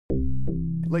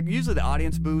Like, usually the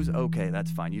audience boos, okay, that's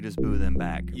fine. You just boo them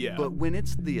back. Yeah. But when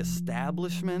it's the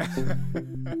establishment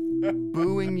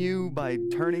booing you by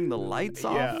turning the lights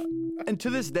off, Yeah. and to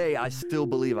this day, I still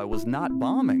believe I was not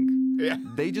bombing. Yeah.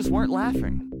 They just weren't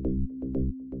laughing.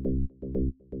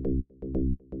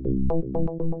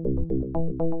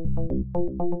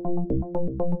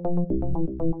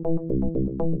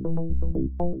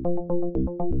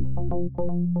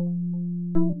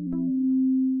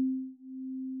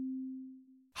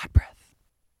 Hot breath.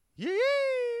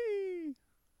 Yee!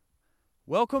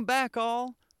 Welcome back,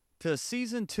 all, to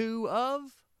Season 2 of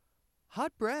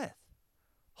Hot Breath.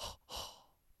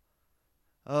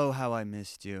 Oh, how I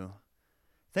missed you.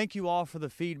 Thank you all for the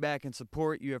feedback and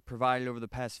support you have provided over the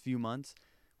past few months.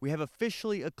 We have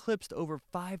officially eclipsed over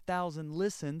 5,000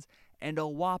 listens and a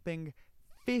whopping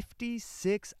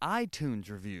 56 iTunes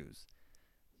reviews.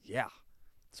 Yeah.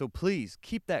 So please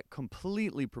keep that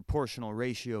completely proportional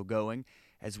ratio going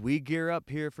as we gear up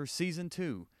here for Season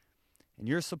 2. And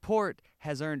your support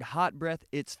has earned Hot Breath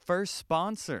its first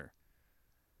sponsor.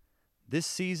 This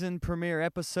season premiere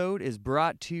episode is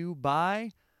brought to you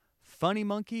by Funny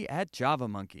Monkey at Java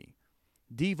Monkey.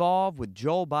 Devolve with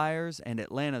Joel Byers and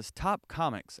Atlanta's top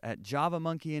comics at Java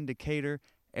Monkey Indicator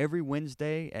every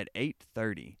Wednesday at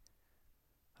 8:30.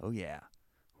 Oh yeah,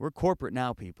 we're corporate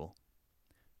now, people.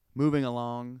 Moving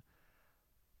along,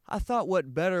 I thought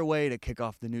what better way to kick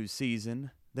off the new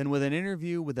season than with an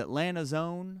interview with Atlanta's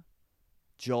own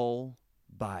Joel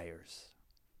Byers.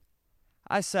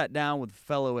 I sat down with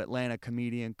fellow Atlanta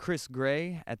comedian Cris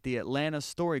Gray at the Atlanta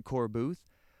StoryCorps booth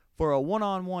for a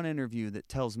one-on-one interview that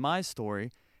tells my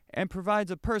story and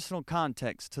provides a personal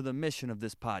context to the mission of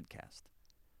this podcast.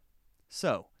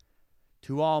 So,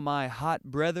 to all my hot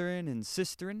brethren and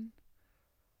sisterin,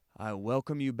 I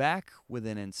welcome you back with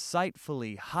an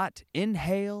insightfully hot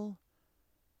inhale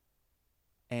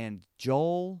and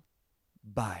Joel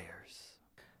Byers.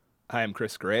 Hi, I'm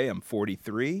Cris Gray. I'm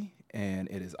 43, and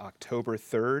it is October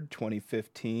 3rd,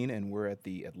 2015, and we're at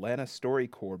the Atlanta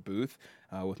StoryCorps booth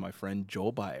with my friend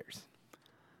Joel Byers.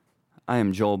 I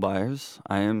am Joel Byers.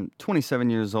 I am 27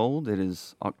 years old. It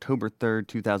is October 3rd,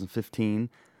 2015.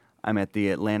 I'm at the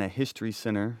Atlanta History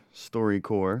Center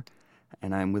StoryCorps,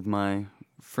 and I'm with my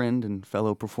friend and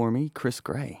fellow performee, Cris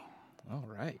Gray. All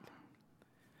right.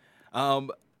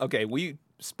 Okay, we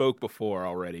spoke before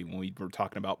already when we were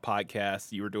talking about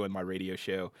podcasts. You were doing my radio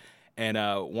show. And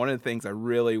one of the things I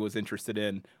really was interested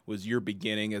in was your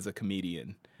beginning as a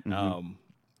comedian. Mm-hmm.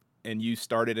 And you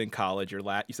started in college.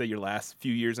 You said your last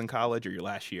few years in college or your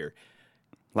last year?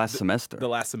 Last semester. The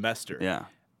last semester. Yeah.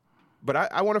 But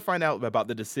I want to find out about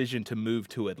the decision to move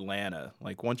to Atlanta.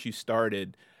 Like, once you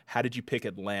started, how did you pick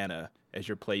Atlanta as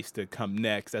your place to come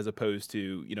next, as opposed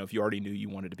to, if you already knew you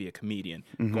wanted to be a comedian,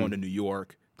 mm-hmm. going to New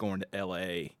York, going to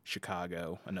L.A.,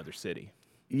 Chicago, another city?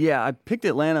 Yeah, I picked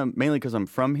Atlanta mainly because I'm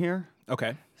from here.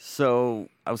 Okay. So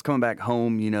I was coming back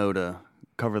home, to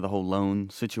cover the whole loan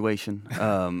situation.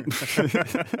 And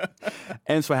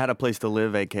so I had a place to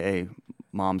live, a.k.a.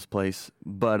 mom's place.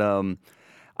 But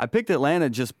I picked Atlanta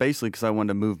just basically because I wanted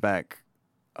to move back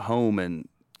home and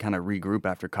kind of regroup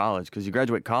after college. Because you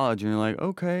graduate college and you're like,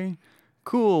 okay,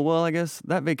 cool. Well, I guess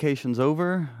that vacation's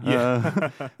over.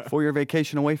 Yeah. 4-year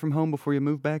vacation away from home before you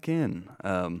move back in.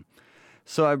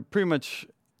 So I pretty much,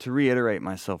 to reiterate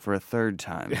myself for a third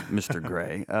time, Mr.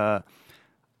 Gray,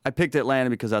 I picked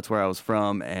Atlanta because that's where I was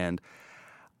from, and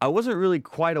I wasn't really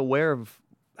quite aware of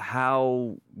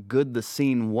how good the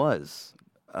scene was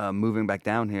moving back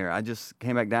down here. I just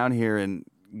came back down here and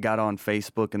got on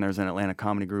Facebook, and there's an Atlanta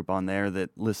comedy group on there that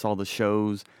lists all the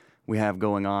shows we have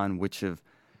going on, which have,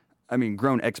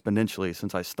 grown exponentially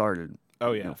since I started.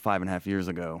 Oh, yeah. 5.5 years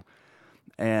ago.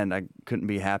 And I couldn't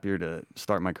be happier to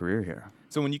start my career here.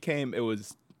 So when you came, it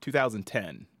was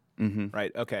 2010, mm-hmm.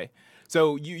 right? Okay.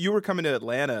 So you were coming to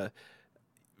Atlanta,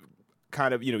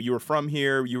 kind of, you were from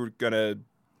here. You were going to,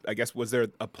 I guess, was there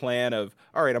a plan of,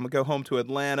 all right, I'm going to go home to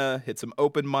Atlanta, hit some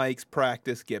open mics,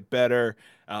 practice, get better.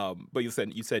 But you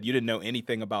said you didn't know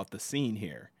anything about the scene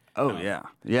here. Oh, yeah.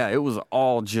 Yeah, it was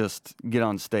all just get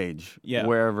on stage,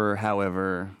 wherever,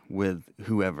 however, with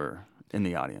whoever in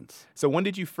the audience. So when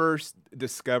did you first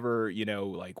discover,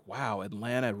 wow,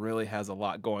 Atlanta really has a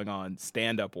lot going on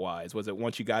stand-up wise? Was it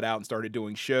once you got out and started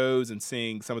doing shows and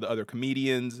seeing some of the other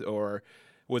comedians, or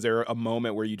was there a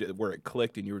moment where it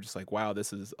clicked and you were just like, wow,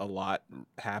 this is a lot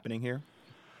happening here?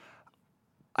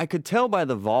 I could tell by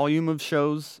the volume of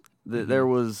shows that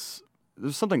mm-hmm.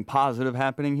 there's something positive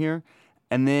happening here.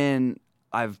 And then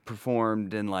I've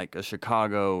performed in like a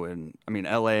Chicago and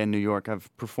LA and New York. I've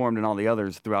performed in all the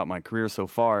others throughout my career so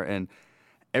far. And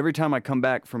every time I come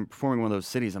back from performing in one of those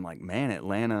cities, I'm like, man,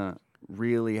 Atlanta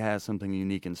really has something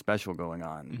unique and special going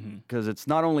on. Because it's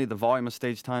not only the volume of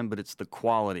stage time, but it's the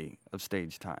quality of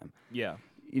stage time. Yeah.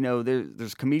 You know,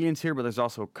 there's comedians here, but there's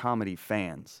also comedy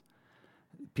fans.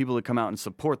 People that come out and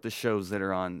support the shows that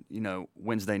are on, you know,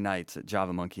 Wednesday nights at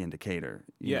Java Monkey and Decatur,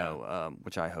 you know,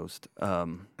 which I host,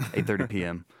 8:30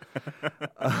 p.m.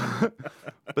 But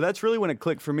that's really when it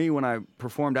clicked for me when I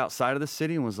performed outside of the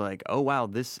city and was like, oh, wow,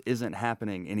 this isn't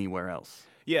happening anywhere else.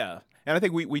 Yeah. And I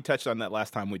think we touched on that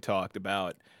last time we talked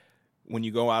about when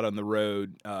you go out on the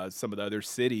road, some of the other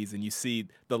cities, and you see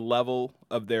the level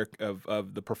of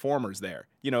of the performers there.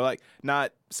 You know, like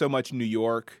not so much New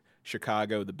York,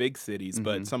 Chicago, the big cities,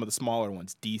 but some of the smaller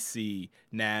ones, D.C.,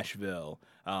 Nashville,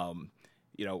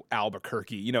 you know,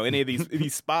 Albuquerque, you know, any of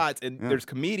these spots. And there's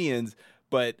comedians,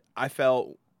 but I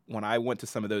felt when I went to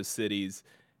some of those cities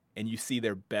and you see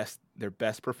their best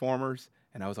performers,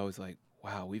 and I was always like,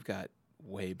 wow, we've got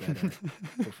way better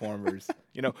performers,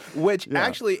 you know, which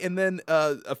actually, and then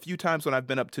a few times when I've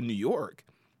been up to New York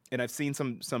and I've seen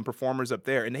some performers up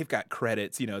there and they've got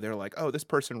credits, you know, they're like, oh, this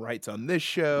person writes on this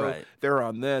show, they're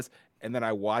on this. And then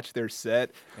I watch their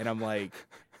set and I'm like,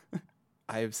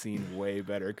 I have seen way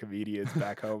better comedians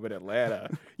back home in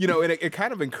Atlanta, you know, and it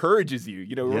kind of encourages you,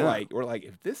 you know, we're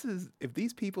like, if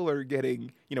these people are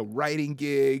getting, you know, writing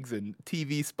gigs and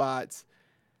TV spots,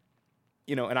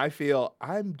 you know, and I feel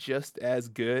I'm just as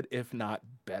good, if not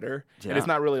better. Yeah. And it's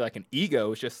not really like an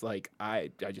ego. It's just like I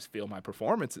just feel my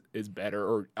performance is better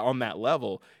or on that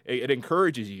level. It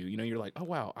encourages you. You know, you're like, oh,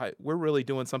 wow, we're really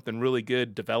doing something really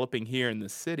good developing here in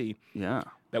this city. Yeah.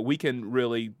 That we can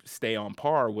really stay on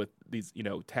par with these, you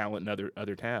know, talent in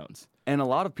other towns. And a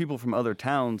lot of people from other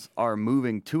towns are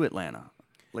moving to Atlanta.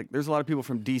 Like, there's a lot of people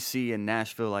from D.C. and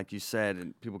Nashville, like you said,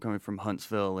 and people coming from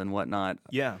Huntsville and whatnot.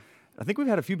 Yeah. I think we've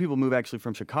had a few people move actually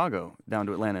from Chicago down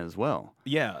to Atlanta as well.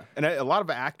 Yeah, and a lot of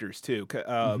actors too,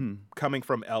 coming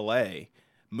from L.A.,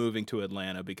 moving to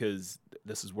Atlanta because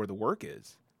this is where the work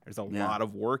is. There's a lot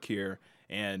of work here,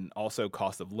 and also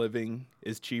cost of living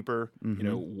is cheaper, you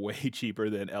know, way cheaper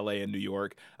than L.A. and New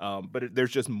York. But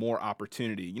there's just more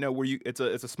opportunity. You know, where it's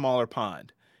a smaller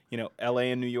pond. You know,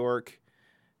 L.A. and New York.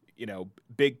 You know,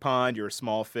 big pond, you're a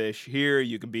small fish. Here,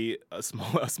 you can be a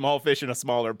small fish in a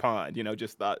smaller pond. You know,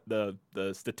 just the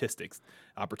statistics,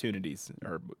 opportunities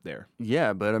are there.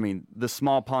 Yeah, but I mean, the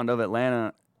small pond of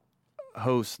Atlanta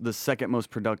hosts the second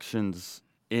most productions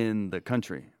in the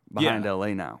country behind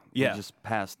LA now. Yeah, just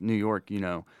past New York. You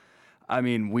know, I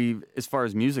mean, as far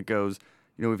as music goes,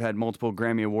 you know, we've had multiple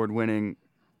Grammy Award-winning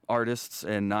artists,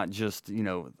 and not just, you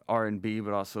know, R&B,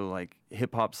 but also like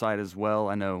hip hop side as well.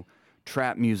 I know.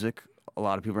 Trap music, a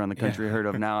lot of people around the country heard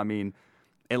of now. I mean,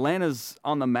 Atlanta's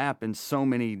on the map in so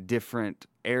many different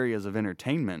areas of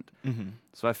entertainment.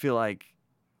 So I feel like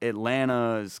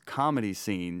Atlanta's comedy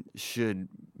scene should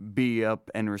be up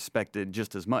and respected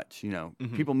just as much. You know,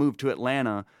 people move to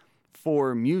Atlanta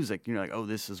for music. You know, like, oh,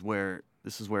 this is where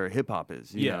hip hop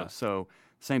is. You know? So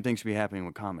same thing should be happening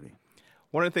with comedy.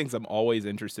 One of the things I'm always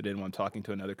interested in when I'm talking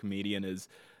to another comedian is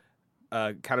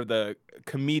kind of the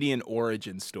comedian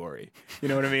origin story. You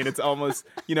know what I mean? It's almost,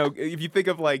 you know, if you think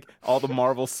of like all the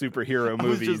Marvel superhero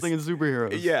movies. I was just thinking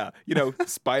superheroes. Yeah. You know,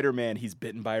 Spider-Man, he's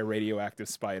bitten by a radioactive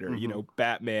spider. You know,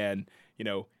 Batman, you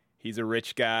know, he's a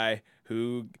rich guy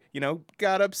who, you know,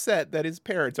 got upset that his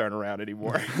parents aren't around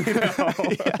anymore. You know?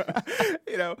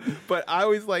 You know, but I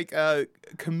always like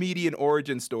comedian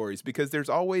origin stories because there's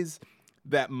always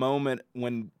that moment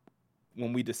when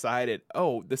we decided,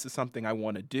 oh, this is something I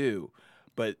want to do.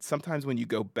 But sometimes when you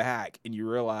go back and you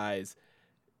realize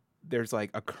there's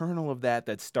like a kernel of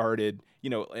that started, you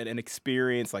know, an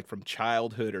experience like from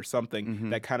childhood or something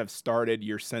that kind of started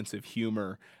your sense of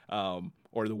humor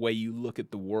or the way you look at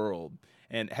the world.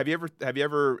 And have you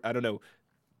ever, I don't know,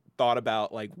 thought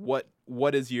about like what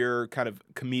is your kind of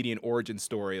comedian origin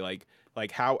story? Like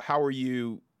how are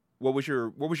you, what was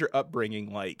your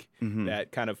upbringing like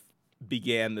that kind of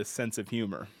began this sense of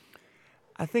humor?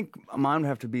 I think mine would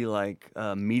have to be like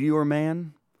Meteor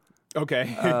Man. Okay,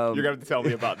 you're gonna have to tell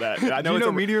me about that. I know Do you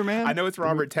know Meteor Man? I know it's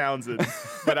Robert Townsend,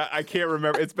 but I can't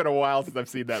remember. It's been a while since I've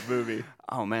seen that movie.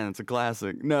 Oh man, it's a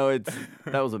classic. No,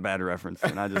 that was a bad reference,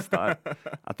 and I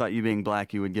thought you being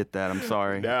black, you would get that. I'm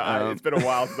sorry. No, it's been a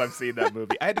while since I've seen that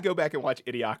movie. I had to go back and watch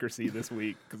Idiocracy this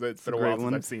week because it's been a while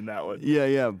since I've seen that one.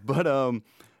 Yeah, but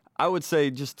I would say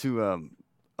just to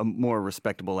a more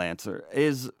respectable answer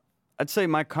is I'd say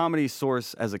my comedy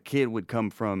source as a kid would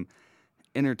come from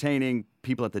entertaining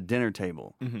people at the dinner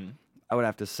table. I would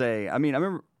have to say. I mean, I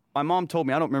remember my mom told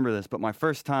me, I don't remember this, but my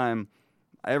first time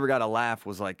I ever got a laugh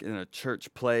was like in a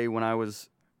church play when I was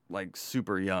like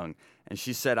super young. And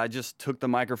she said, I just took the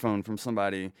microphone from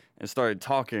somebody and started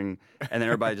talking, and then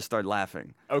everybody just started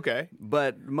laughing. Okay.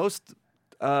 But most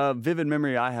vivid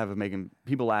memory I have of making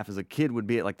people laugh as a kid would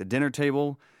be at like the dinner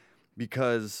table,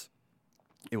 because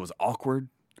it was awkward.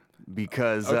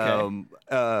 Because Okay.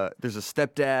 there's a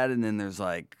stepdad, and then there's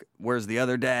like, where's the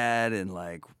other dad? And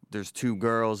like, there's two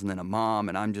girls and then a mom,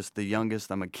 and I'm just the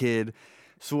youngest. I'm a kid.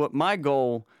 So what my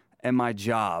goal and my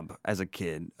job as a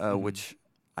kid, which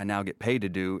I now get paid to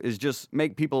do, is just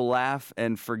make people laugh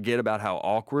and forget about how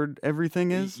awkward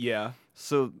everything is. Yeah.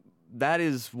 So that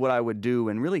is what I would do,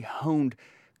 and really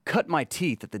cut my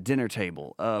teeth at the dinner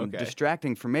table,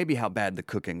 distracting from maybe how bad the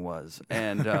cooking was,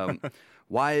 and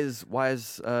why is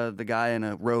the guy in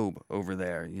a robe over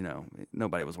there? You know,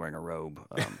 nobody was wearing a robe.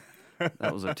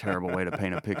 That was a terrible way to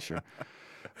paint a picture.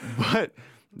 But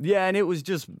yeah, and it was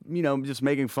just just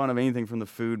making fun of anything from the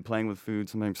food, playing with food,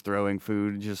 sometimes throwing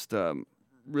food, just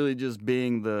really just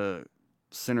being the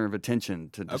center of attention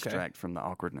to distract from the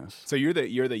awkwardness. So you're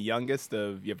the youngest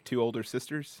of, you have two older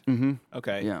sisters? Mm-hmm.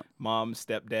 Okay. Yeah. Mom,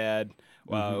 stepdad.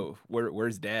 Wow.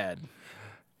 Where's dad?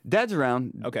 Dad's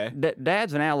around. Okay.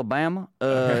 Dad's in Alabama.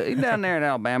 He's down there in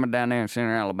Alabama, down there in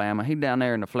center Alabama. He's down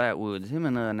there in the Flatwoods. Him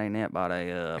and Nanette bought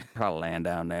a probably land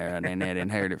down there. Nanette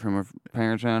inherited from her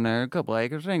parents down there, a couple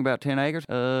acres. I think about 10 acres.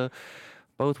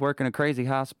 Both work in a crazy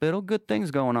hospital. Good things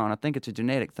going on. I think it's a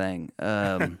genetic thing.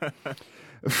 But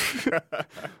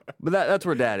that's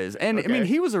where Dad is. And I mean,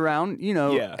 he was around,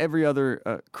 every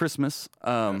other Christmas.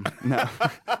 No.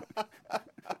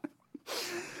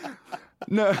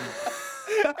 No.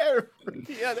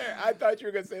 I thought you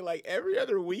were gonna say like every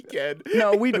other weekend.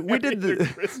 No, we did the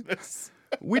Christmas.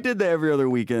 We did the every other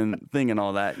weekend thing and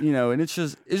all that, and it's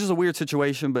just a weird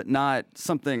situation, but not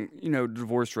something,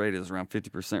 divorce rate is around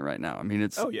 50% right now. I mean,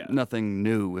 it's nothing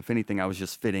new. If anything, I was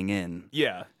just fitting in.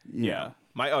 Yeah. Yeah.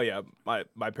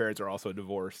 My parents are also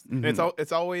divorced. Mm-hmm.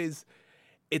 And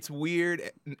it's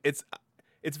weird.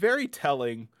 It's very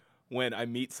telling when I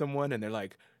meet someone and they're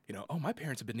like, oh, my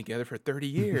parents have been together for 30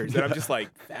 years. And I'm just like,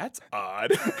 that's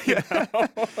odd. Yeah.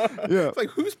 It's like,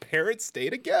 whose parents stay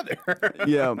together?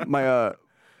 Yeah.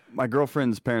 My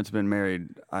girlfriend's parents have been married,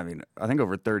 I think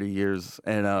over 30 years.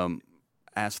 And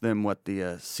asked them what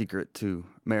the secret to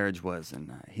marriage was.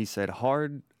 And he said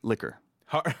hard liquor.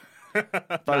 Thought it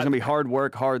was going to be hard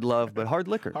work, hard love, but hard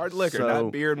liquor. Hard liquor,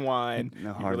 not beer and wine.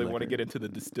 No, you really want to get into the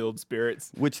distilled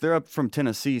spirits. Which they're up from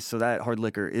Tennessee, so that hard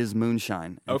liquor is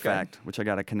moonshine, in fact, which I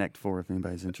got to connect for if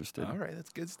anybody's interested. All right,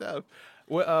 that's good stuff.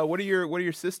 What do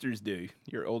your sisters do,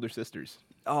 your older sisters?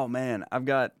 Oh, man, I've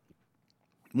got...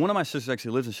 One of my sisters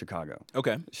actually lives in Chicago.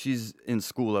 Okay. She's in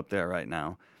school up there right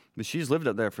now, but she's lived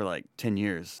up there for like 10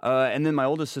 years. And then my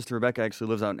oldest sister, Rebecca, actually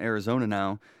lives out in Arizona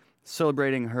now,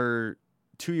 celebrating her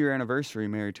 2-year anniversary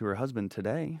married to her husband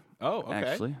today. Oh, okay.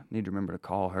 Actually, need to remember to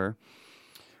call her.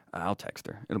 I'll text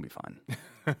her. It'll be fine.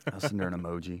 I'll send her an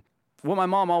emoji. What my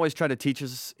mom always tried to teach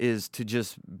us is to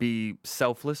just be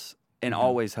selfless and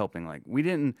always helping. Like, we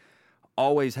didn't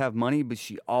always have money, but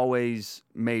she always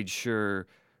made sure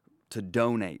to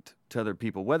donate to other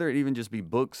people, whether it even just be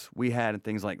books we had and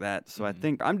things like that. So I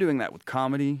think I'm doing that with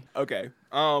comedy. Okay.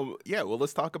 Yeah, well,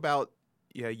 let's talk about,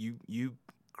 you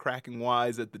cracking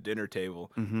wise at the dinner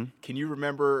table. Mm-hmm. Can you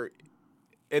remember,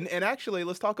 and actually,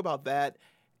 let's talk about that,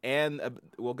 and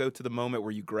we'll go to the moment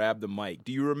where you grabbed the mic.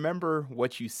 Do you remember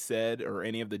what you said or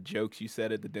any of the jokes you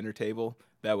said at the dinner table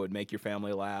that would make your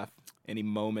family laugh? Any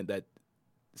moment that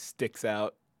sticks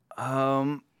out?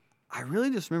 I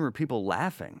really just remember people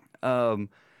laughing. And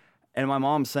my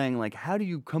mom saying, like, how do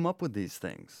you come up with these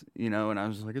things? And I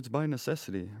was like, it's by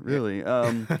necessity, really.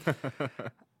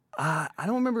 I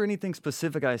don't remember anything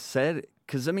specific I said,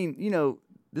 because,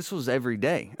 this was every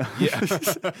day. Yeah.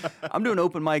 I'm doing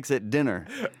open mics at dinner.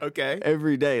 Okay.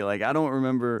 Every day. Like, I don't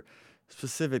remember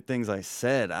specific things I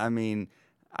said. I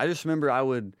just remember I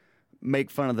would make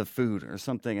fun of the food or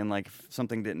something, and, like, if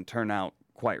something didn't turn out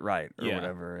quite right or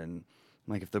whatever, and...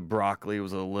 Like if the broccoli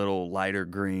was a little lighter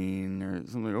green or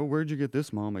something, oh, where'd you get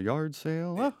this, Mom? A yard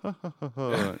sale?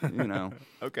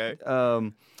 Okay.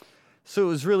 So it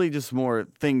was really just more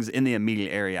things in the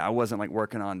immediate area. I wasn't like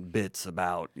working on bits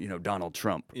about, Donald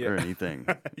Trump or anything.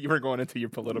 You were going into your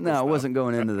political stuff. No, I wasn't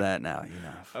going into that now,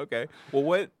 Okay. Well,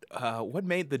 what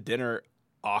made the dinner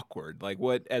awkward? Like,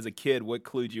 as a kid, what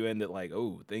clued you in that, like,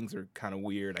 oh, things are kind of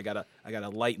weird. I gotta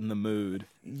lighten the mood.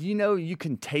 You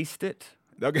can taste it.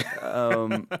 Okay.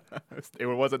 It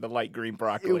wasn't the light green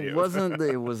broccoli. It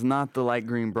was not the light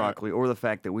green broccoli or the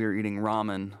fact that we were eating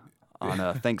ramen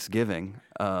on Thanksgiving.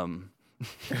 No,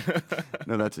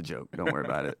 that's a joke. Don't worry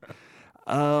about it.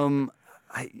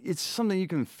 it's something you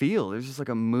can feel. There's just like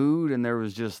a mood, and there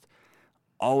was just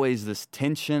always this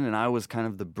tension, and I was kind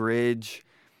of the bridge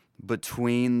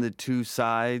between the two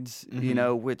sides, you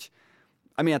know, which,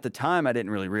 I mean, at the time I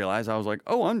didn't really realize. I was like,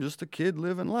 oh, I'm just a kid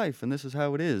living life, and this is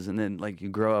how it is. And then, like, you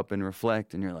grow up and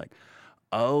reflect, and you're like,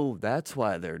 oh, that's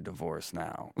why they're divorced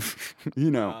now,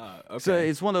 you know. Okay. So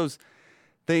it's one of those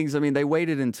things. I mean, they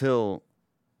waited until,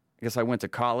 I guess I went to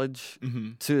college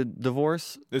to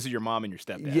divorce. This is your mom and your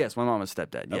stepdad? Yes, my mom and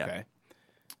stepdad, yeah.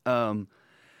 Okay.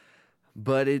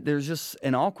 But there's just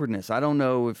an awkwardness. I don't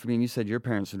know if, I mean, you said your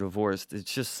parents are divorced. It's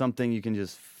just something you can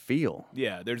just feel.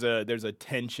 Yeah, there's a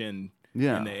tension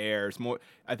in the air. It's more,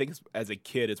 I think as a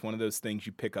kid, it's one of those things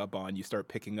you pick up on. You start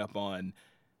picking up on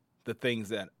the things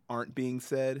that aren't being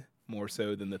said more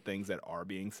so than the things that are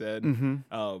being said,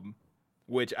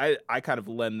 which I kind of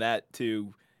lend that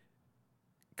to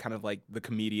kind of like the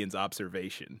comedian's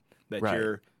observation that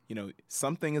you're, you know,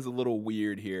 something is a little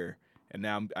weird here. And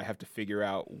now I have to figure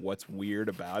out what's weird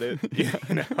about it, you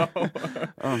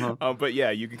know. But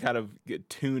yeah, you can kind of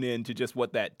tune in to just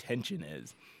what that tension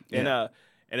is, and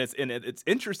it's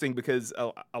interesting because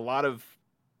a lot of,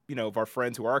 you know, of our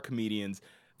friends who are comedians,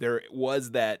 there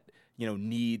was that, you know,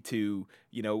 need to,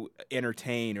 you know,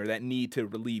 entertain, or that need to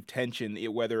relieve tension,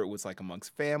 whether it was like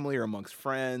amongst family or amongst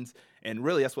friends, and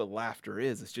really that's what laughter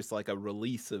is. It's just like a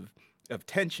release of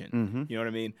tension, you know what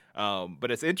I mean?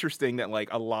 But it's interesting that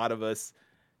like a lot of us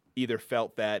either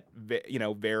felt that, you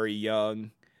know, very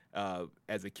young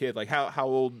as a kid. Like how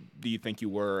old do you think you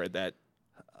were at that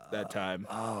time?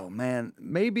 Oh man,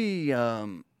 maybe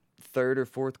third or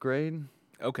fourth grade.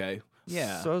 Okay,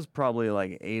 yeah. So I was probably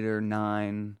like 8 or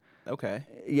 9. Okay.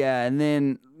 Yeah, and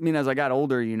then, I mean, as I got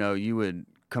older, you know, you would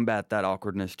combat that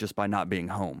awkwardness just by not being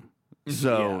home.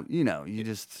 So, you know, you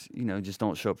just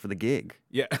don't show up for the gig.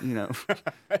 Yeah. You know,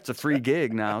 it's a free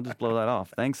gig now. I'll just blow that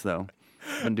off. Thanks, though.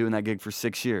 I've been doing that gig for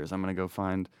 6 years. I'm going to go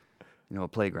find, you know, a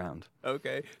playground.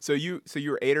 Okay. So you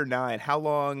were 8 or 9. How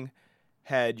long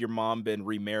had your mom been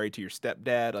remarried to your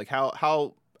stepdad? Like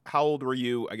how old were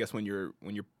you, I guess, when your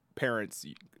parents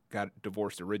got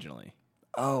divorced originally?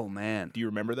 Oh, man. Do you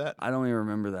remember that? I don't even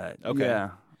remember that. Okay.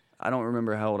 Yeah. I don't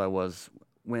remember how old I was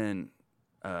when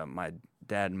my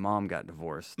dad and mom got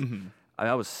divorced.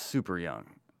 I was super young.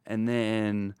 And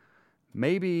then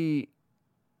maybe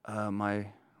my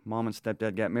mom and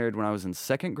stepdad got married when I was in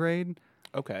 2nd grade.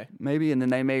 Okay. Maybe. And then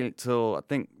they made it till, I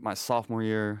think, my sophomore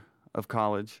year of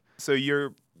college. So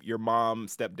your mom,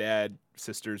 stepdad,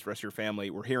 sisters, rest of your family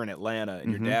were here in Atlanta,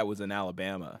 and your dad was in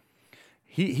Alabama.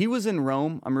 He was in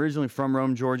Rome. I'm originally from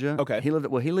Rome, Georgia. Okay. He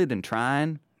lived in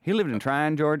Trine. He lived in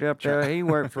Trine, Georgia, up there. He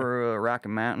worked for Rocky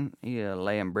Mountain. He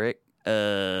laying brick.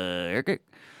 Okay.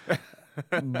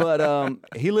 But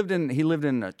he lived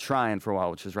in Trine for a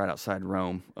while, which is right outside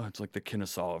Rome. Oh, it's like the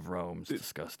Kennesaw of Rome. It's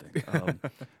disgusting.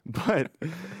 But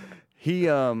he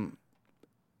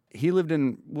lived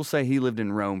in, we'll say he lived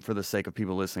in Rome for the sake of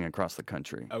people listening across the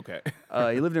country. Okay.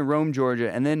 He lived in Rome, Georgia,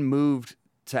 and then moved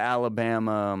to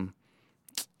Alabama.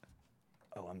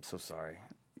 Oh, I'm so sorry.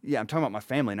 Yeah, I'm talking about my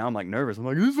family now. I'm like nervous. I'm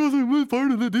like, this wasn't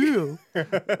part of the deal.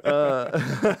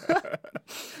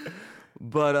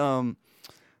 But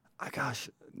gosh,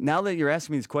 now that you're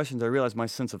asking me these questions, I realize my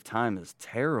sense of time is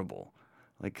terrible.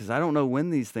 Like, because I don't know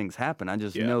when these things happen. I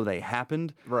just know they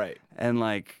happened. Right. And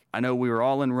like, I know we were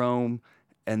all in Rome,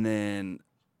 and then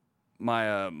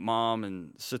my mom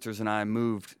and sisters and I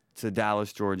moved to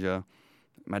Dallas, Georgia.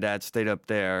 My dad stayed up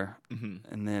there,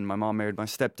 and then my mom married my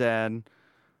stepdad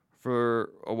for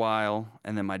a while,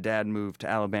 and then my dad moved to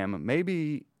Alabama,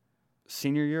 maybe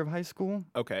senior year of high school.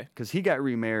 Okay. Because he got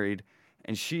remarried,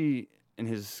 and she and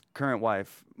his current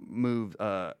wife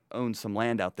owned some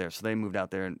land out there, so they moved out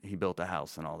there, and he built a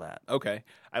house and all that. Okay.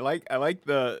 I like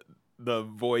the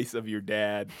voice of your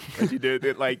dad that you did.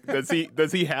 It, like, does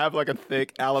he have like a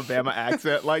thick Alabama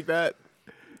accent like that?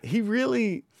 He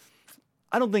really.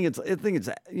 I think it's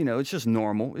you know, it's just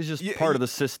normal. It's just part of the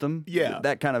system. Yeah.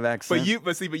 That kind of accent.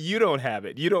 But you don't have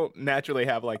it. You don't naturally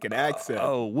have like an accent.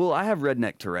 Oh, well, I have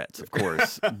redneck Tourette's, of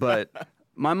course. But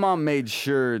my mom made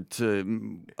sure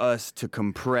to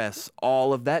compress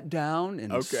all of that down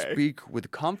and speak with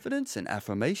confidence and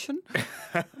affirmation.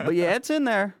 But yeah, it's in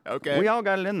there. Okay. We all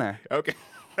got it in there. Okay.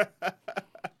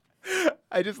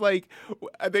 I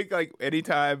think like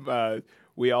anytime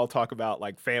we all talk about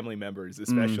like family members,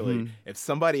 especially if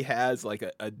somebody has like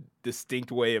a distinct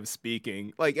way of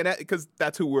speaking, like, and because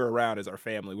that's who we're around as our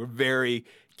family, we're very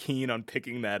keen on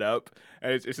picking that up,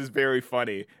 and it's just very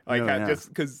funny. Like, just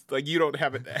because like you don't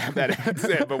have that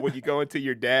accent, but when you go into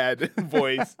your dad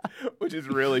voice, which is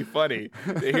really funny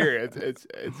to hear, it's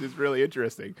just really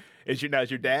interesting. Is your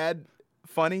dad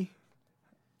funny?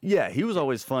 Yeah, he was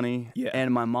always funny, Yeah.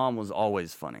 and my mom was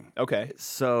always funny. Okay.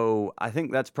 So I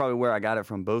think that's probably where I got it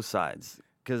from both sides,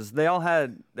 because they all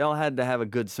had to have a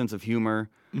good sense of humor.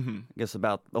 Mm-hmm. I guess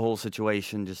about the whole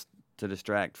situation, just to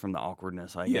distract from the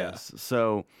awkwardness, I Yeah. guess.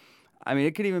 So, I mean,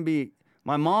 it could even be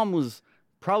my mom was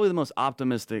probably the most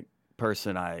optimistic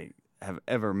person I have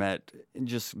ever met, and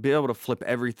just be able to flip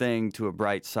everything to a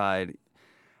bright side.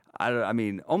 I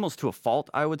mean, almost to a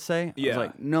fault, I would say. I Yeah. was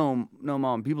like, no,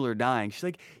 Mom, people are dying. She's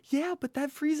like, yeah, but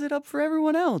that frees it up for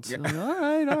everyone else. I'm like,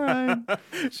 all right.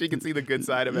 She can see the good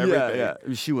side of everything. Yeah.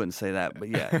 She wouldn't say that, but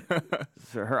yeah.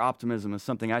 So her optimism is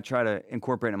something I try to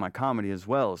incorporate in my comedy as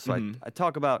well. So I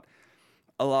talk about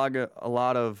a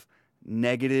lot of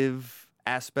negative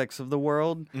aspects of the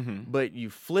world, but you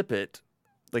flip it.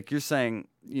 Like you're saying,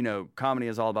 comedy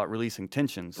is all about releasing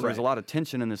tension. So there's a lot of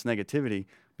tension in this negativity.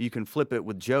 You can flip it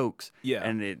with jokes,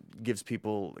 and it gives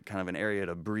people kind of an area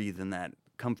to breathe in that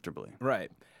comfortably. Right.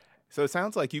 So it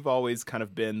sounds like you've always kind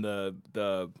of been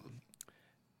the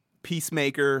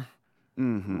peacemaker,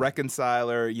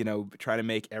 reconciler, trying to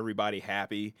make everybody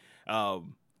happy.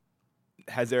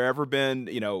 Has there ever been,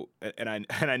 and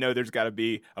I know there's got to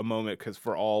be a moment, because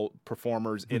for all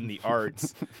performers in the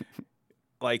arts,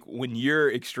 like when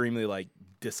you're extremely like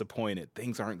disappointed,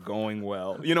 things aren't going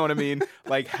well. You know what I mean?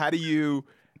 Like, how do you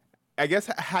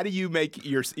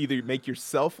either make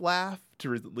yourself laugh to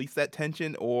release that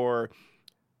tension, or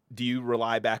do you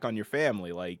rely back on your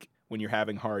family? Like when you're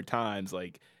having hard times,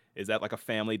 like, is that like a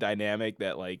family dynamic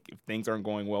that, like, if things aren't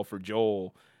going well for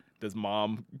Joel, does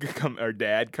mom or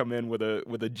dad come in with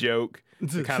a joke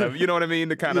to kind of, you know what I mean?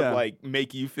 To kind of like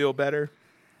make you feel better?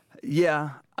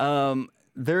 Yeah.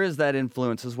 There is that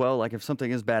influence as well. Like if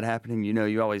something is bad happening,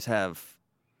 you always have,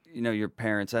 your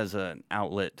parents as an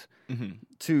outlet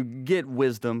to get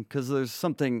wisdom, because there's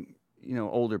something,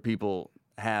 older people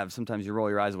have. Sometimes you roll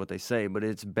your eyes at what they say, but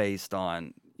it's based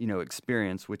on,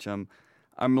 experience, which I'm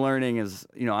learning as,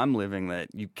 I'm living, that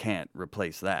you can't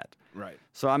replace that. Right.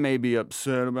 So I may be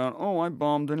upset about, I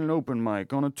bombed in an open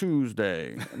mic on a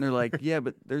Tuesday. And they're like, yeah,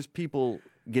 but there's people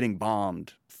getting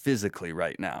bombed physically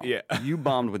right now. Yeah. You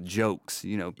bombed with jokes,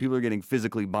 people are getting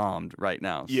physically bombed right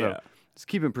now. Yeah. So just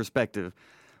keep in perspective.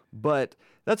 But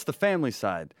that's the family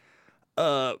side.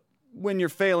 When you're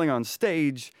failing on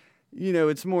stage,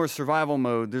 it's more survival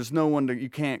mode. There's no one you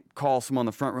can't call someone on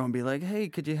the front row and be like, hey,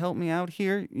 could you help me out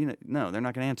here? No, they're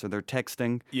not going to answer. They're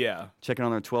texting, checking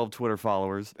on their 12 Twitter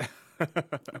followers.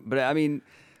 But I mean,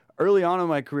 early on in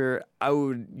my career, I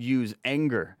would use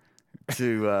anger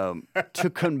to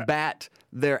combat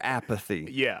their apathy.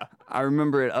 Yeah. I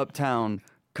remember at Uptown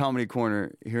Comedy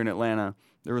Corner here in Atlanta,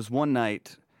 there was one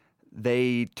night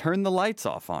they turned the lights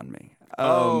off on me.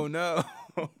 Oh no.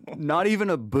 Not even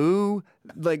a boo.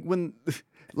 Like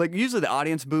usually the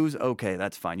audience boos, okay,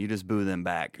 that's fine. You just boo them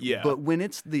back. Yeah. But when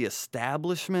it's the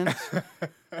establishment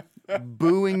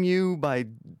booing you by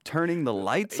turning the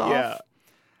lights off,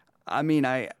 I mean,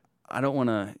 I don't want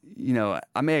to,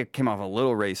 I may have came off a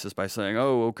little racist by saying,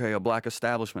 oh, okay, a black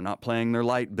establishment not paying their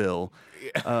light bill.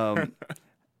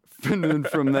 And then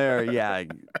from there,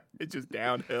 it's just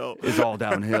downhill. It's all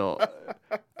downhill.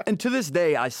 And to this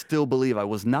day, I still believe I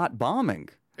was not bombing.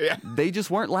 Yeah. They just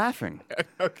weren't laughing.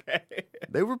 Okay.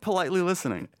 They were politely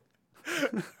listening.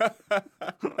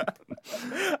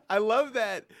 I love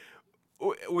that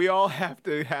we all have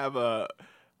to have a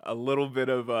little bit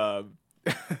of I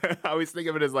always think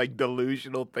of it as like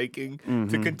delusional thinking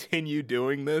to continue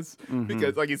doing this,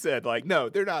 because like you said, like, no,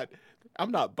 they're not.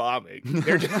 I'm not bombing.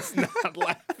 They're just not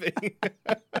laughing.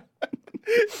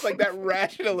 It's like that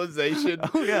rationalization.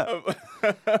 Oh, yeah.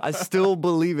 I still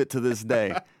believe it to this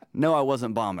day. No, I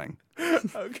wasn't bombing.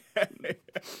 Okay.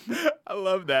 I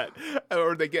love that.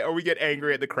 Or we get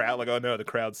angry at the crowd, like, oh no, the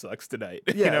crowd sucks tonight.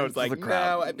 Yeah, it's like,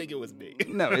 no, I think it was me.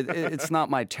 No, it's not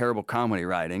my terrible comedy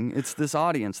writing. It's this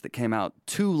audience that came out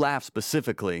to laugh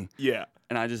specifically. Yeah.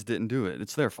 And I just didn't do it.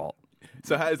 It's their fault.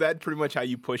 So is that pretty much how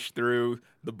you push through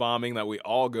the bombing that we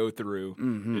all go through?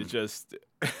 It's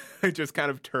just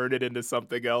kind of turn it into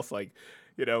something else, like,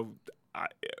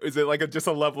 is it like just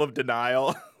a level of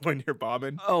denial when you're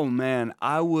bombing? Oh man,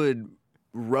 I would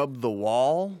rub the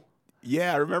wall.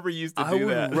 Yeah, I remember you used to do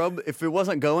that. If it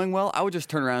wasn't going well, I would just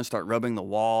turn around and start rubbing the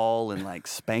wall and like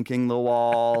spanking the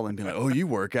wall and be like, oh, you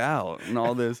work out and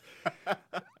all this.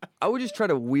 I would just try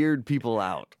to weird people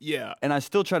out. Yeah. And I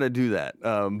still try to do that.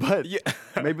 But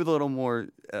maybe with a little more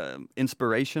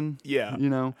inspiration. Yeah.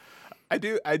 I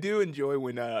do enjoy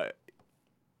when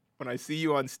I see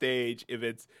you on stage,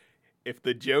 if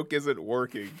the joke isn't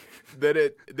working,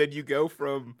 then you go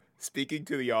from speaking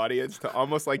to the audience to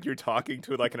almost like you're talking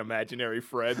to like an imaginary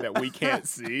friend that we can't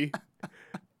see.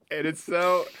 And it's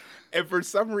so, and for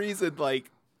some reason, like,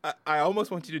 I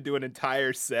almost want you to do an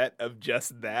entire set of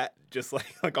just that, just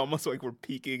like almost like we're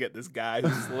peeking at this guy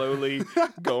who's slowly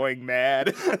going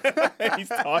mad. He's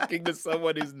talking to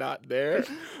someone who's not there.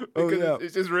 Because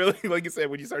it's just really, like you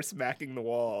said, when you start smacking the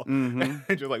wall, and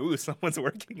you're like, ooh, someone's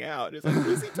working out. It's like,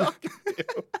 who's he talking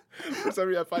to? For some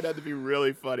reason, I find that to be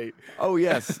really funny. Oh,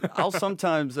 yes. I'll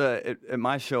sometimes, at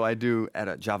my show, I do at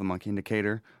a Java Monkey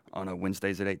Indicator on a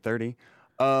Wednesdays at 8:30.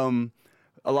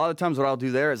 A lot of times what I'll do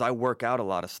there is I work out a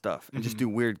lot of stuff and just do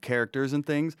weird characters and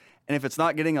things. And if it's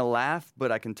not getting a laugh,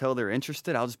 but I can tell they're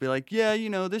interested, I'll just be like, yeah,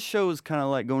 this show is kind of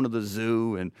like going to the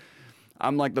zoo, and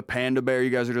I'm like the panda bear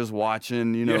you guys are just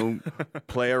watching,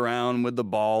 play around with the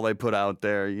ball they put out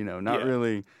there, not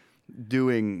really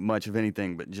doing much of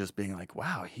anything, but just being like,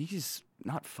 wow, he's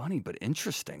not funny, but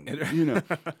interesting,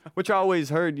 which I always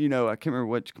heard, I can't remember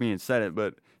which comedian said it,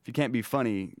 but if you can't be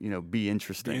funny, be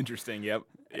interesting. Be interesting, yep.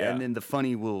 Yeah. And then the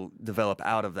funny will develop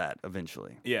out of that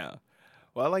eventually. Yeah.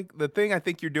 Well, like the thing I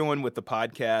think you're doing with the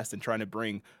podcast and trying to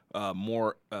bring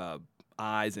more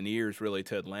eyes and ears really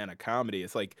to Atlanta comedy.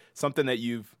 It's like something that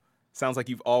sounds like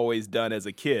you've always done as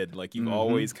a kid. Like you've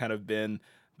always kind of been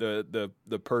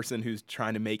the person who's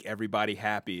trying to make everybody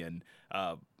happy. And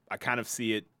I kind of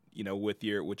see it, with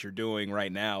what you're doing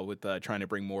right now with trying to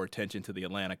bring more attention to the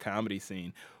Atlanta comedy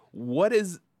scene. What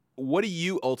do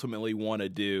you ultimately want to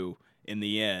do in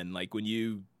the end? Like when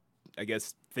you, I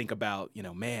guess, think about,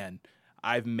 man,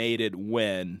 I've made it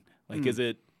when, like, is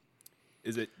it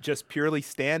just purely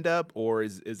stand up, or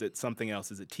is it something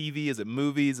else? Is it TV? Is it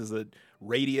movies? Is it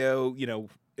radio?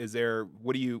 Is there,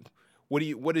 what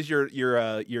is your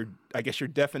I guess your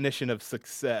definition of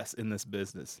success in this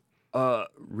business?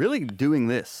 Really doing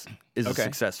this is a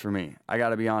success for me. I got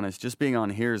to be honest, just being on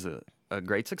here is a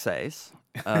great success.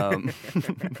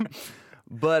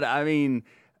 But I mean,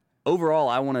 overall,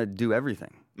 I want to do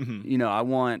everything. I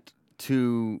want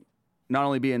to not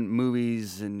only be in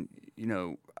movies and,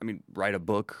 write a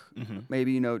book,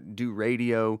 maybe, do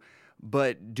radio,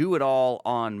 but do it all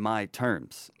on my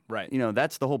terms. Right.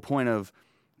 That's the whole point of,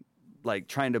 like,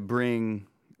 trying to bring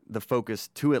the focus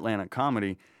to Atlanta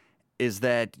comedy is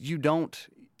that you don't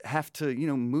have to,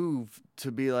 move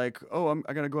to be like, oh,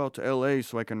 I got to go out to L.A.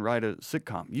 so I can write a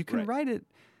sitcom. You can write it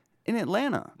in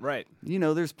Atlanta. Right.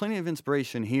 There's plenty of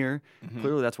inspiration here.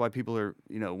 Clearly, that's why people are,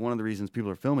 one of the reasons people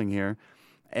are filming here.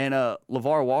 And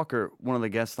LeVar Walker, one of the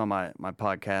guests on my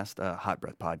podcast, Hot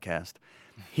Breath Podcast,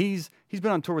 he's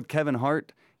been on tour with Kevin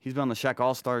Hart. He's been on the Shaq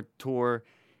All-Star tour.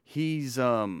 He's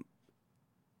in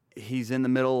the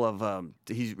middle of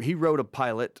he wrote a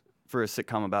pilot for a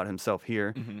sitcom about himself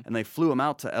here, and they flew him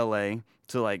out to L.A.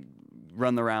 to like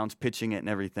run the rounds, pitching it and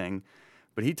everything.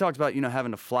 But he talked about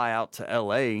having to fly out to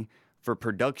L.A. for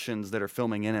productions that are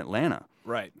filming in Atlanta.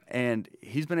 Right. And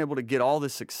he's been able to get all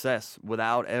this success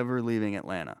without ever leaving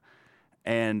Atlanta.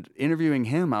 And interviewing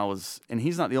him, and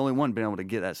he's not the only one been able to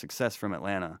get that success from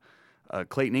Atlanta.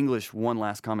 Clayton English won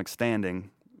Last Comic Standing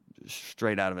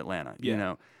straight out of Atlanta,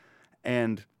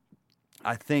 And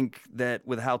I think that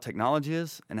with how technology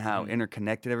is and how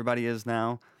interconnected everybody is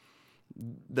now,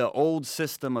 the old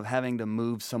system of having to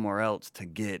move somewhere else to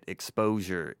get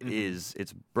exposure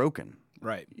it's broken.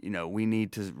 Right. We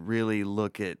need to really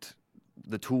look at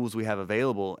the tools we have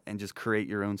available and just create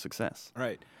your own success.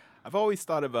 Right. I've always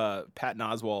thought of Patton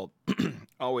Oswalt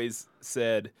always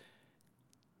said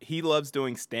he loves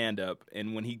doing stand-up,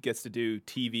 and when he gets to do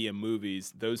TV and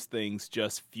movies, those things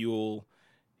just fuel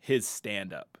his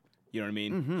stand-up. You know what I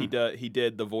mean? He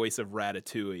did the voice of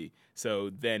Ratatouille.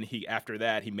 So then after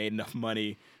that, he made enough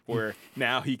money where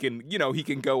now he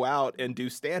can go out and do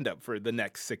stand-up for the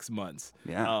next 6 months.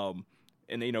 Yeah.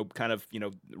 And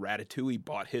Ratatouille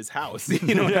bought his house.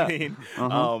 You know what I mean?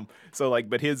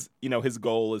 But his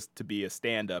goal is to be a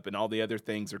stand-up, and all the other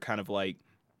things are kind of like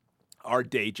our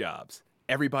day jobs.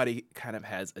 Everybody kind of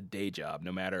has a day job,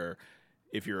 no matter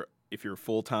if you're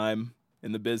full-time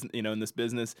in the business, in this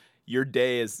business, your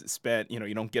day is spent,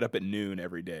 you don't get up at noon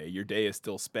every day. Your day is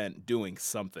still spent doing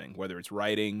something, whether it's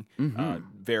writing,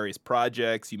 various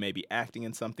projects, you may be acting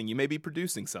in something, you may be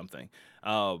producing something.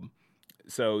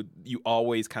 So you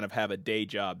always kind of have a day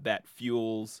job that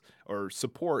fuels or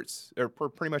supports or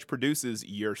pretty much produces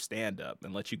your stand-up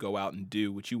and lets you go out and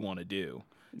do what you want to do.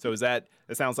 So that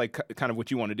sounds like kind of what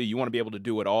you want to do. You want to be able to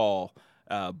do it all,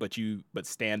 but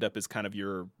stand-up is kind of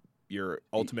your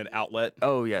ultimate outlet.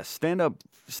 Oh yeah, stand up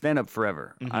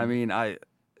forever. I mean, as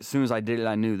soon as I did it,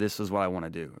 I knew this is what I want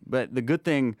to do. But the good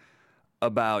thing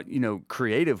about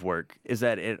creative work is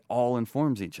that it all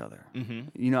informs each other.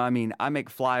 I mean, I make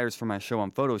flyers for my show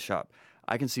on Photoshop.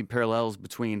 I can see parallels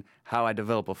between how I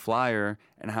develop a flyer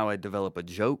and how I develop a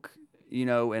joke,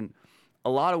 and a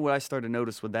lot of what I started to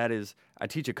notice with that is I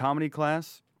teach a comedy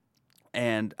class,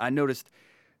 and I noticed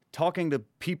talking to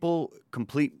people,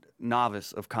 complete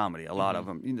novice of comedy, a lot of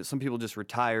them. Some people just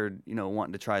retired,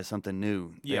 wanting to try something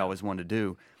new they always wanted to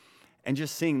do. And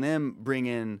just seeing them bring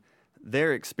in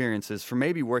their experiences from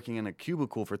maybe working in a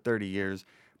cubicle for 30 years,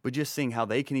 but just seeing how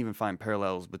they can even find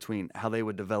parallels between how they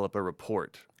would develop a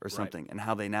report or something and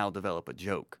how they now develop a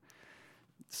joke.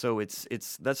 So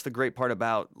that's the great part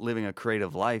about living a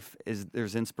creative life is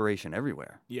there's inspiration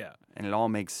everywhere. Yeah. And it all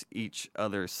makes each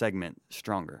other segment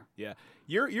stronger. Yeah.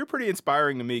 You're pretty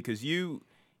inspiring to me because you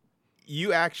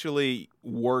actually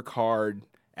work hard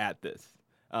at this.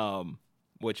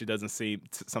 Which it doesn't seem,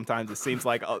 sometimes it seems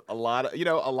like a lot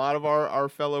of our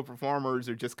fellow performers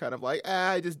are just kind of like,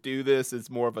 I just do this. It's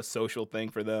more of a social thing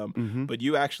for them. But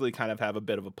you actually kind of have a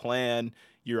bit of a plan.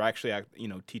 You're actually,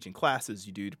 teaching classes.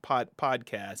 You do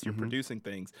podcasts. You're producing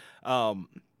things.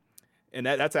 And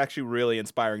that's actually really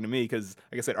inspiring to me because,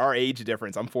 like I said, our age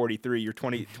difference, I'm 43, you're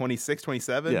 26,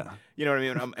 27. Yeah. You know what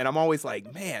I mean? And I'm always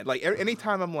like, man, like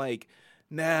anytime I'm like,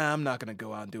 nah, I'm not going to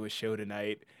go out and do a show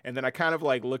tonight. And then I kind of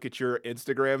like look at your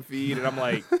Instagram feed and I'm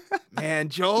like, man,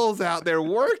 Joel's out there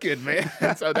working, man.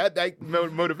 So that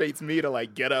motivates me to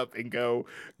like get up and go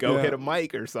hit a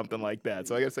mic or something like that.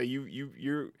 So like I say,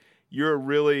 you're a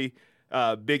really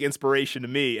big inspiration to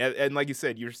me. And like you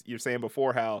said, you're saying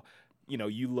before how,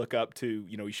 you look up to,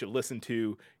 you should listen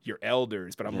to your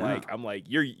elders, but I'm like,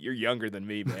 you're younger than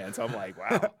me, man. So I'm like,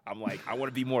 wow. I want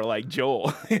to be more like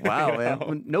Joel. Wow,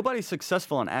 man. Nobody's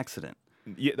successful on accident.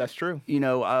 Yeah, that's true.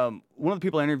 One of the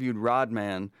people I interviewed,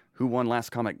 Rodman, who won Last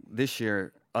Comic last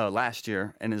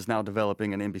year, and is now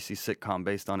developing an NBC sitcom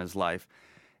based on his life,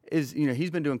 is,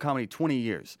 he's been doing comedy 20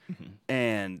 years,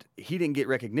 and he didn't get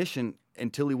recognition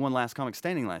until he won Last Comic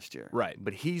Standing last year. Right.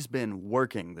 But he's been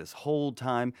working this whole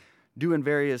time, doing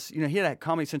various, he had a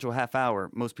Comedy Central half hour.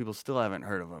 Most people still haven't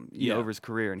heard of him over his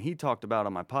career. And he talked about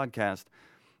on my podcast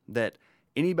that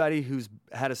anybody who's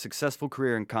had a successful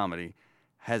career in comedy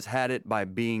has had it by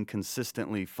being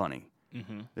consistently funny.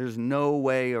 There's no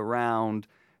way around,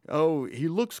 oh, he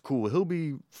looks cool, he'll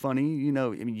be funny.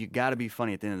 You got to be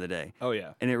funny at the end of the day. Oh,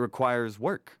 yeah. And it requires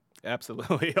work.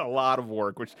 Absolutely. A lot of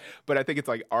work, but I think it's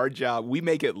like our job. We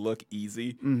make it look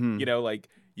easy. Like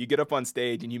you get up on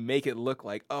stage and you make it look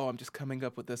like, oh, I'm just coming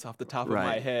up with this off the top of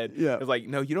my head. Yeah. It's like,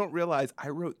 no, you don't realize I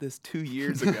wrote this 2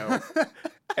 years ago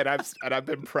and I've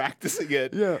been practicing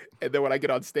it. Yeah. And then when I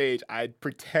get on stage, I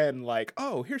pretend like,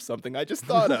 oh, here's something I just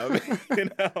thought of,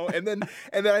 and then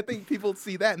I think people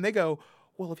see that and they go,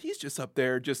 well, if he's just up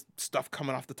there, just stuff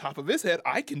coming off the top of his head,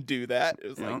 I can do that.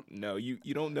 It's like, no,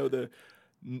 you don't know the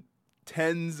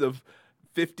tens of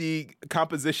 50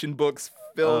 composition books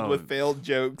filled with failed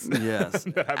jokes. Yes.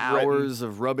 Hours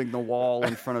of rubbing the wall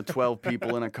in front of 12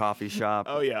 people in a coffee shop.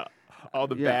 Oh, yeah. All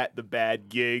the bad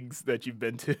gigs that you've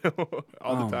been to.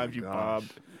 All the times you bombed.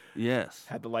 Yes.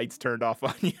 Had the lights turned off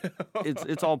on you.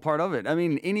 It's all part of it. I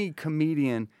mean, any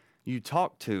comedian you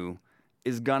talk to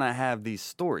is going to have these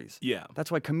stories. Yeah.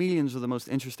 That's why comedians are the most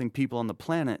interesting people on the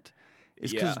planet.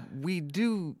 Is because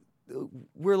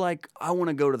we're like, I want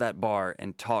to go to that bar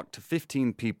and talk to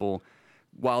 15 people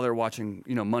while they're watching,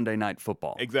 Monday Night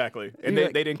Football. Exactly. And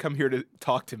they didn't come here to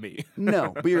talk to me.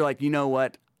 No, but you're like, you know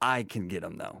what? I can get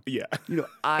them, though. Yeah.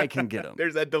 I can get them.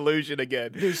 There's that delusion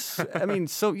again.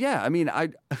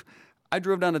 I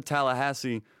drove down to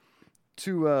Tallahassee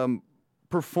to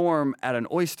perform at an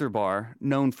oyster bar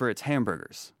known for its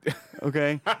hamburgers.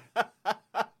 Okay?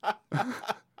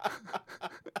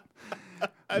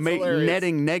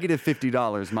 Netting negative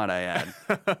 $50, might I add.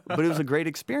 But it was a great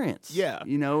experience. Yeah.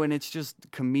 And it's just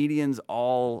comedians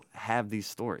all have these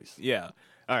stories. Yeah.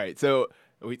 All right. So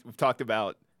we've talked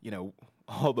about,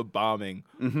 all the bombing.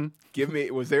 Mm-hmm. Give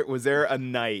me, was there a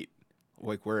night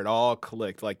like where it all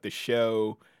clicked, like the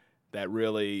show that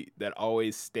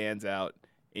always stands out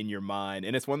in your mind?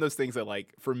 And it's one of those things that,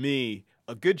 like, for me,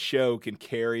 a good show can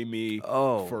carry me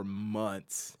for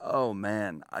months. Oh,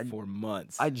 man. For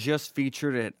months. I just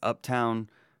featured at Uptown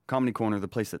Comedy Corner, the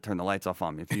place that turned the lights off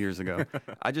on me a few years ago.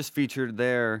 I just featured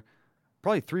there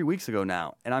probably 3 weeks ago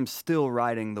now, and I'm still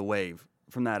riding the wave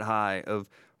from that high of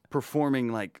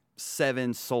performing like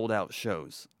 7 sold-out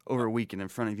shows over a weekend in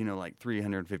front of, like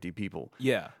 350 people.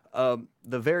 Yeah. The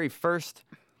very first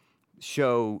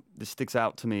show that sticks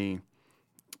out to me,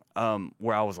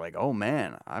 where I was like, oh,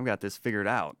 man, I've got this figured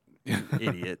out,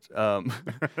 idiot.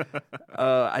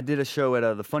 I did a show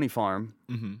at the Funny Farm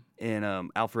in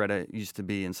Alpharetta. It used to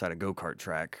be inside a go-kart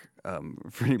track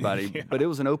for anybody. Yeah. But it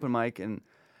was an open mic, and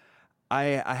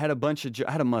I had a bunch of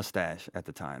I had a mustache at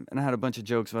the time, and I had a bunch of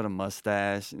jokes about a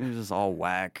mustache. And it was just all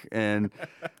whack,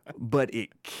 but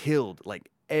it killed. Like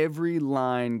every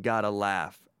line got a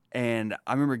laugh, and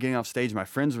I remember getting off stage. My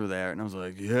friends were there, and I was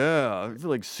like, "Yeah, I feel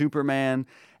like Superman."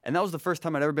 And that was the first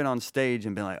time I'd ever been on stage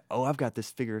and been like, "Oh, I've got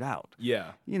this figured out."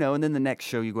 Yeah. And then the next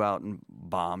show you go out and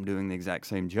bomb doing the exact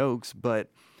same jokes, but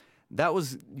that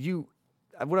was you.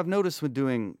 What I've noticed with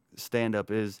doing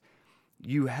stand-up is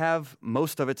you have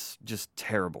most of it's just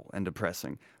terrible and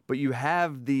depressing, but you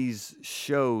have these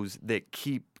shows that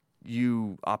keep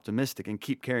you optimistic and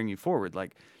keep carrying you forward.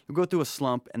 Like you'll go through a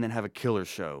slump and then have a killer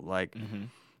show. Like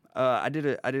I did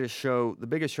a show. The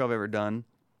biggest show I've ever done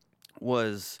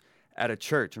was at a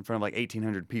church in front of like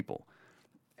 1,800 people,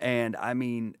 and I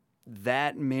mean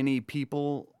that many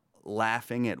people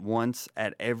laughing at once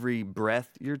at every breath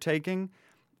you're taking.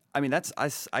 I mean, I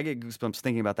get goosebumps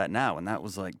thinking about that now, and that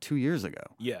was like 2 years ago.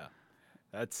 Yeah.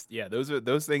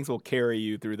 Those things will carry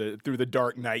you through the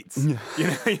dark nights. You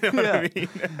know what I mean?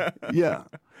 Yeah.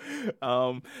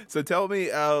 So tell me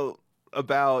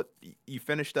about you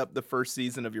finished up the first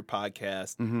season of your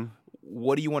podcast. Mm-hmm.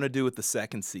 What do you want to do with the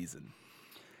second season?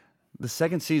 The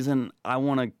second season, I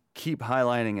want to keep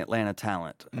highlighting Atlanta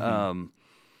talent. Mm-hmm.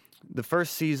 The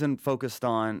first season focused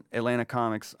on Atlanta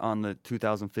comics on the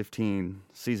 2015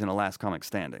 season of Last Comic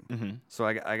Standing. Mm-hmm. So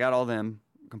I got all them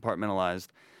compartmentalized.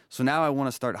 So now I want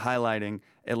to start highlighting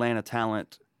Atlanta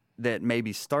talent that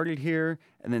maybe started here,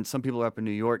 and then some people are up in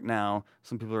New York now.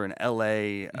 Some people are in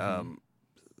L.A.,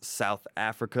 South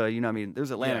Africa. I mean,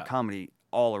 there's Atlanta comedy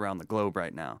all around the globe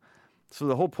right now. So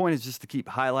the whole point is just to keep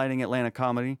highlighting Atlanta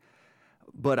comedy,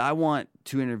 but I want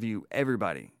to interview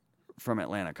everybody from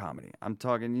Atlanta comedy. I'm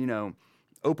talking,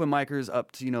 open micers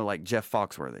up to, like Jeff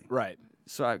Foxworthy. Right.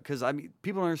 So, because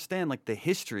people don't understand like the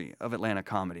history of Atlanta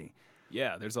comedy.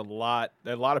 Yeah, there's a lot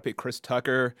of people. Chris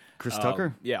Tucker.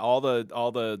 Yeah, all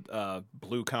the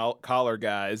blue collar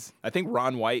guys. I think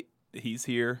Ron White, he's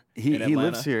here. He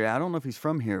lives here. I don't know if he's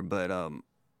from here, but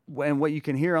when what you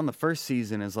can hear on the first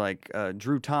season is like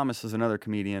Drew Thomas is another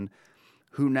comedian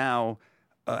who now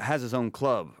has his own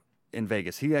club in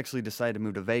Vegas. He actually decided to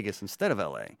move to Vegas instead of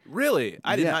LA. Really?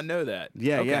 I did not know that.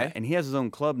 Yeah, okay. yeah. And he has his own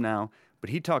club now, but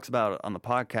he talks about it on the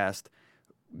podcast,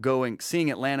 seeing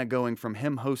Atlanta going from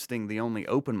him hosting the only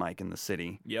open mic in the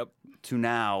city to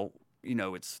now,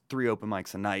 it's 3 open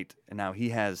mics a night, and now he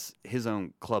has his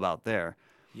own club out there.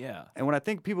 Yeah. And what I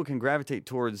think people can gravitate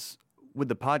towards with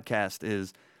the podcast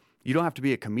is you don't have to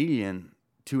be a comedian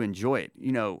to enjoy it.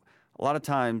 A lot of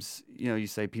times, you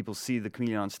say people see the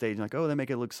comedian on stage and like, oh, they make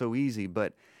it look so easy.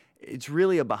 But it's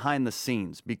really a behind the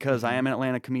scenes because I am an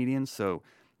Atlanta comedian. So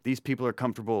these people are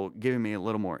comfortable giving me a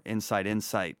little more insight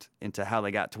into how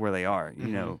they got to where they are,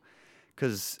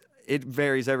 because it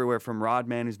varies everywhere from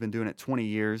Rodman, who's been doing it 20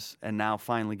 years and now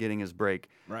finally getting his break,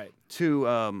 right,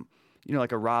 to,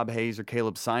 like a Rob Hayes or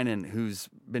Caleb Synan, who's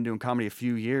been doing comedy a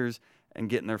few years and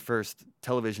getting their first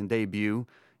television debut.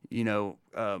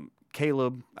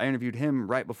 Caleb, I interviewed him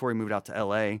right before he moved out to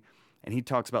L.A., and he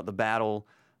talks about the battle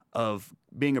of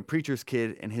being a preacher's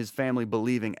kid and his family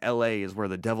believing L.A. is where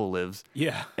the devil lives.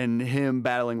 Yeah. And him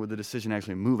battling with the decision to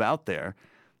actually move out there.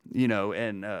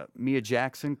 And Mia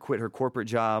Jackson quit her corporate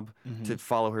job to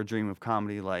follow her dream of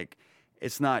comedy. Like,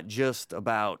 it's not just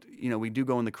about, we do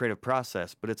go in the creative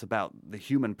process, but it's about the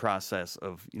human process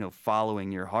of,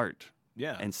 following your heart.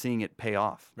 Yeah. And seeing it pay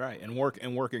off. Right. And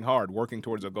working hard, working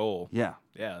towards a goal. Yeah.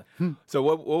 Yeah. So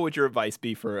what would your advice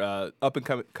be for up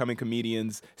and coming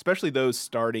comedians, especially those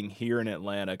starting here in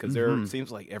Atlanta? Because there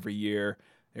seems like every year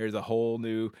there's a whole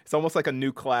new, it's almost like a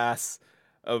new class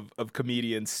of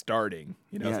comedians starting.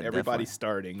 Everybody's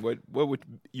starting. What would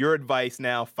your advice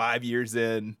now, 5 years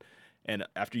in, and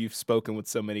after you've spoken with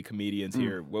so many comedians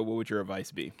here, what would your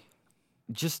advice be?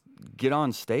 Just get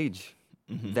on stage.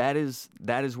 That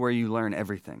is where you learn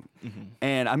everything.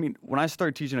 And when I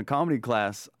started teaching a comedy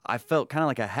class, I felt kind of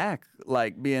like a hack.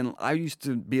 I used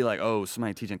to be like, oh,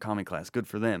 somebody teaching a comedy class, good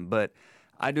for them. But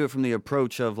I do it from the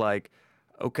approach of like,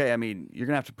 okay, you're going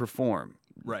to have to perform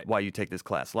while you take this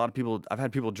class. I've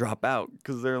had people drop out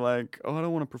because they're like, oh, I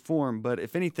don't want to perform. But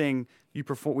if anything, we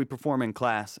perform in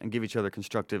class and give each other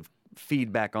constructive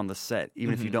feedback on the set,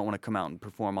 even if you don't want to come out and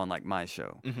perform on like my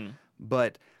show.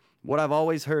 But what I've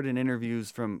always heard in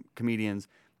interviews from comedians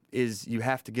is you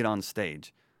have to get on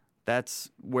stage.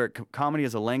 That's where comedy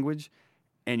is a language,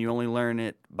 and you only learn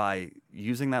it by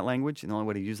using that language. And the only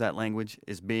way to use that language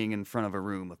is being in front of a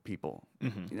room of people.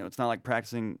 It's not like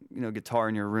practicing, guitar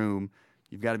in your room.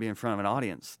 You've got to be in front of an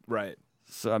audience. Right.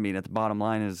 So, at the bottom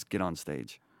line is get on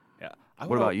stage. Yeah.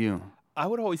 What about you? I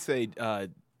would always say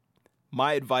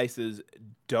my advice is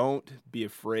don't be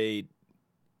afraid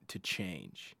to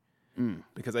change.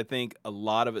 Because I think a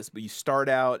lot of us, but you start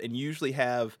out and you usually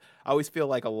have, I always feel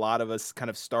like a lot of us kind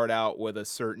of start out with a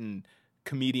certain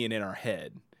comedian in our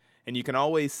head. And you can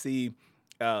always see,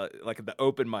 like at the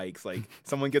open mics, like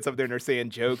someone gets up there and they're saying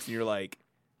jokes and you're like,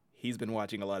 he's been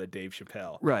watching a lot of Dave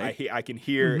Chappelle. Right. I can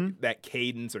hear that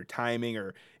cadence or timing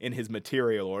or in his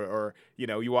material or, you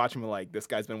know, you watch him like, this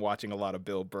guy's been watching a lot of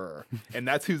Bill Burr. And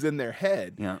that's who's in their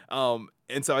head. Yeah.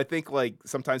 And so I think like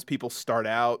sometimes people start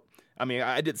out, I mean,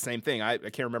 I did the same thing. I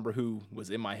can't remember who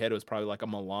was in my head. It was probably like a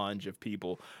melange of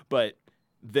people. But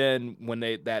then when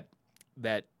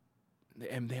and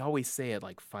they always say it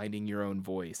like finding your own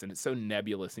voice, and it's so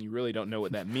nebulous, and you really don't know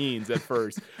what that means at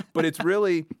first. But it's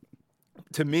really,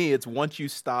 to me, it's once you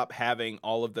stop having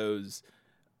all of those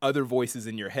other voices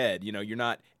in your head, you know, you're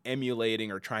not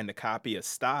emulating or trying to copy a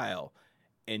style.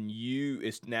 And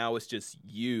it's just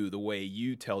you, the way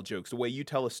you tell jokes, the way you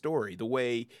tell a story, the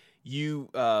way you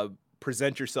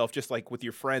present yourself, just like with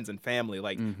your friends and family,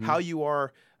 like how you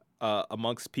are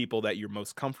amongst people that you're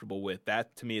most comfortable with.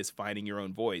 That to me is finding your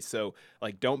own voice. So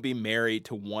like, don't be married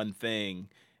to one thing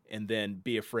and then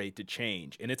be afraid to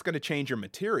change. And it's going to change your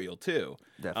material too.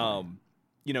 Definitely.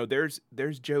 You know, there's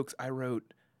jokes I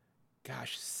wrote,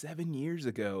 7 years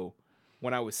ago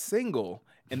when I was single,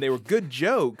 and they were good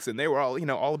jokes, and they were all, you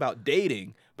know, all about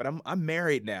dating. But I'm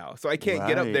married now, so I can't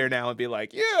get up there now and be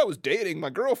like, yeah, I was dating my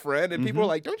girlfriend, and people are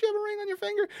like, don't you have a ring on your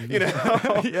finger? You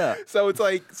know? Yeah. So it's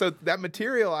like, so that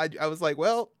material, I was like,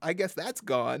 well, I guess that's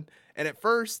gone. And at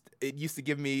first, it used to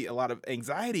give me a lot of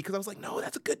anxiety because I was like, no,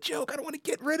 that's a good joke. I don't want to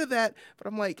get rid of that. But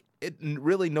I'm like, it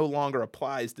really no longer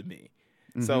applies to me.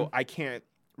 So I can't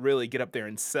really get up there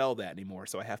and sell that anymore.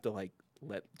 So I have to like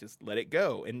let it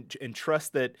go and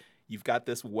trust that you've got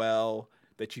this well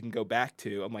that you can go back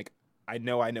to. I'm like, I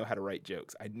know how to write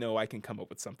jokes. I know I can come up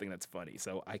with something that's funny.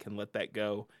 So I can let that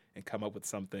go and come up with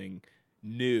something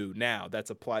new now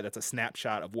that's a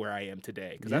snapshot of where I am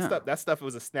today. Because that stuff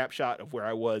was a snapshot of where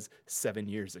I was 7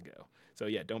 years ago. So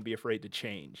yeah, don't be afraid to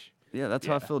change. Yeah, that's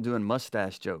how I feel doing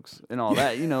mustache jokes and all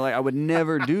that. You know, like I would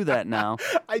never do that now.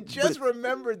 I just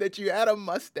remembered that you had a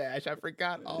mustache. I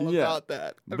forgot all about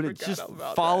that. But it's just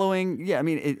following. Yeah, I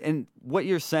mean, and what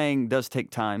you're saying does take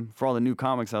time for all the new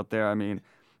comics out there. I mean,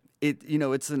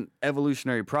 it's an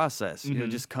evolutionary process. You know,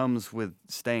 it just comes with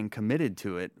staying committed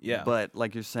to it. Yeah. But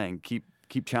like you're saying, keep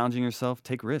challenging yourself,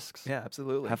 take risks. Yeah,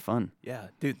 absolutely. Have fun. Yeah,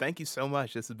 dude, thank you so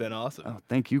much. This has been awesome. Oh,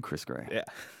 thank you, Cris Gray.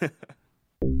 Yeah.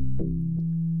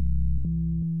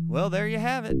 Well, there you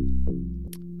have it.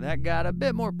 That got a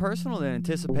bit more personal than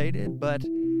anticipated, but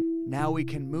now we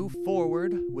can move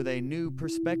forward with a new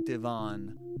perspective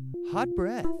on hot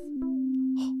breath.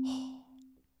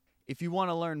 If you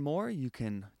want to learn more, you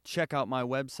can check out my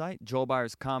website,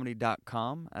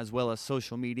 joelbyerscomedy.com, as well as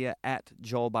social media at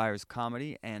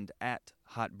joelbyerscomedy and at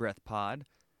hotbreathpod.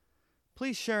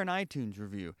 Please share an iTunes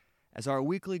review, as our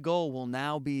weekly goal will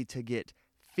now be to get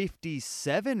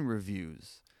 57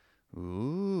 reviews.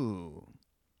 Ooh.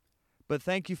 But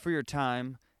thank you for your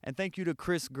time, and thank you to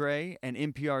Cris Gray and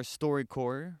NPR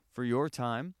StoryCorps for your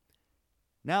time.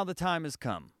 Now the time has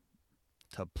come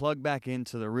to plug back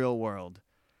into the real world.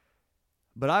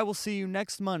 But I will see you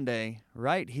next Monday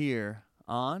right here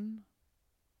on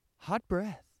Hot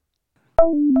Breath.